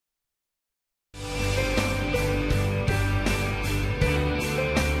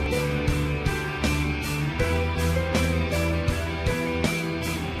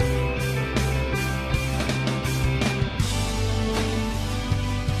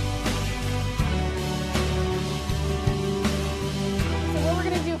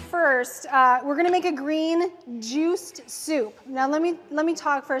first, we're gonna make a green juiced soup. Now let me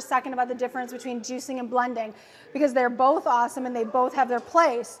talk for a second about the difference between juicing and blending, because they're both awesome and they both have their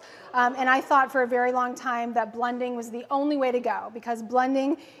place. And I thought for a very long time that blending was the only way to go, because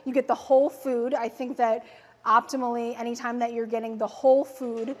blending, you get the whole food. I think that optimally, anytime that you're getting the whole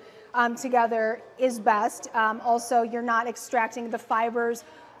food together is best. Also, you're not extracting the fibers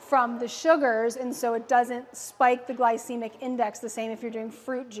from the sugars, and so it doesn't spike the glycemic index the same if you're doing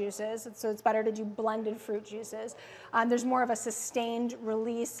fruit juices. So it's better to do blended fruit juices. There's more of a sustained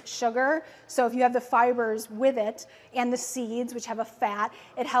release sugar. So if you have the fibers with it and the seeds, which have a fat,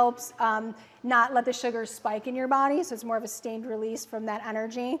 it helps not let the sugar spike in your body. So it's more of a sustained release from that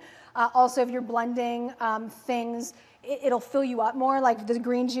energy. Also, if you're blending things, it'll fill you up more, like the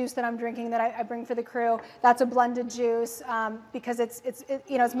green juice that I'm drinking that I bring for the crew. That's a blended juice because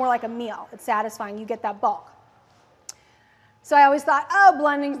it's more like a meal. It's satisfying. You get that bulk. So I always thought, oh,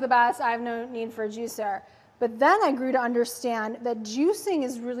 blending's the best. I have no need for a juicer. But then I grew to understand that juicing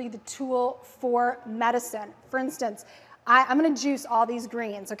is really the tool for medicine. For instance, I'm going to juice all these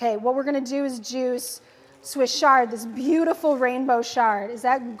greens. Okay, what we're going to do is juice Swiss Chard, this beautiful rainbow Chard. Is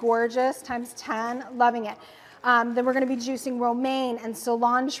that gorgeous? Times 10. Loving it. Then we're going to be juicing romaine and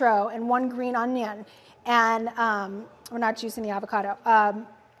cilantro and one green onion, and we're not juicing the avocado,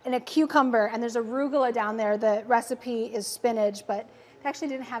 and a cucumber, and there's arugula down there. The recipe is spinach, but they actually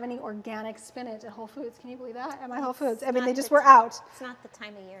didn't have any organic spinach at Whole Foods. Can you believe that? At my Whole Foods. I mean, they just were out. It's not the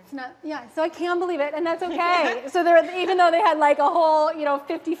time of year. It's not, yeah, so I can't believe it, and that's okay. So even though they had like a whole,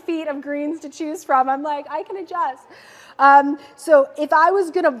 50 feet of greens to choose from, I'm like, I can adjust. So if I was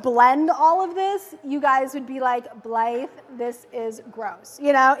gonna blend all of this, you guys would be like, Blythe, this is gross.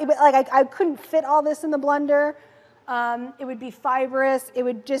 I couldn't fit all this in the blender. It would be fibrous. It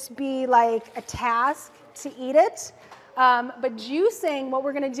would just be like a task to eat it. But juicing, what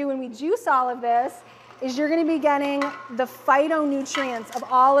we're gonna do when we juice all of this is you're gonna be getting the phytonutrients of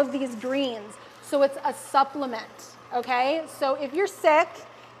all of these greens. So it's a supplement, okay? So if you're sick,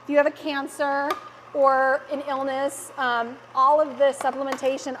 if you have a cancer, or an illness, all of the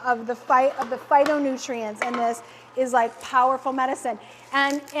supplementation of the phytonutrients in this is like powerful medicine.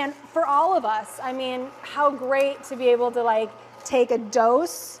 And for all of us, I mean, how great to be able to like take a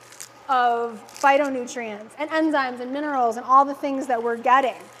dose of phytonutrients and enzymes and minerals and all the things that we're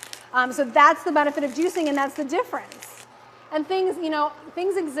getting. So that's the benefit of juicing, and that's the difference. And things,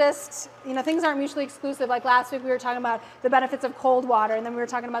 things exist, things aren't mutually exclusive. Like last week we were talking about the benefits of cold water, and then we were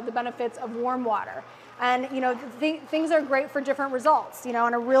talking about the benefits of warm water. And, things are great for different results.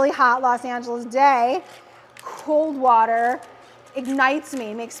 On a really hot Los Angeles day, cold water ignites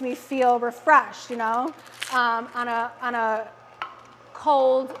me, makes me feel refreshed, on a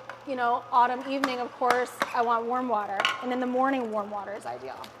cold, autumn evening, of course, I want warm water. And in the morning, warm water is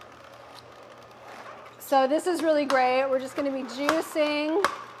ideal. So this is really great. We're just going to be juicing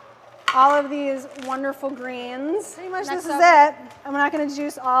all of these wonderful greens. Pretty much this is it. I'm not going to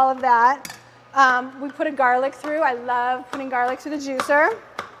juice all of that. We put a garlic through. I love putting garlic through the juicer.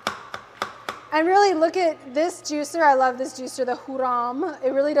 And really look at this juicer. I love this juicer, the Huram.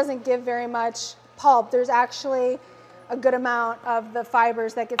 It really doesn't give very much pulp. There's actually a good amount of the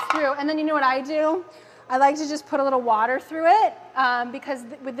fibers that gets through. And then you know what I do? I like to just put a little water through it because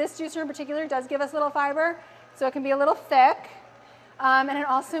with this juicer in particular, it does give us a little fiber, so it can be a little thick. And it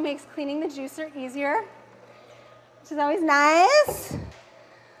also makes cleaning the juicer easier, which is always nice.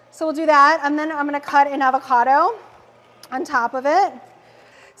 So we'll do that, and then I'm gonna cut an avocado on top of it.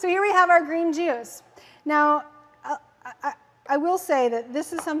 So here we have our green juice. Now, I will say that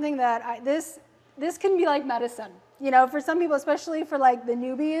this is something that this can be like medicine. For some people, especially for like the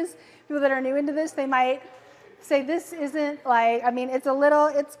newbies, people that are new into this, they might say this isn't like,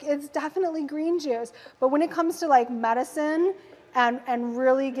 it's definitely green juice. But when it comes to like medicine and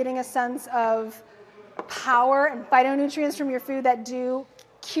really getting a sense of power and phytonutrients from your food that do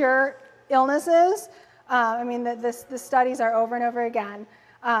cure illnesses, the studies are over and over again,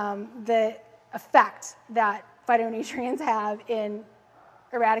 the effect that phytonutrients have in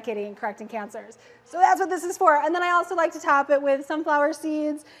eradicating and correcting cancers. So that's what this is for. And then I also like to top it with sunflower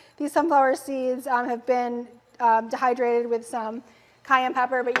seeds. These sunflower seeds have been dehydrated with some cayenne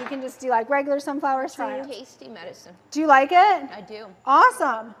pepper, but you can just do like regular sunflower seeds. Tasty medicine. Do you like it? I do.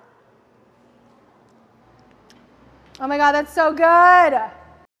 Awesome. Oh my God, that's so good.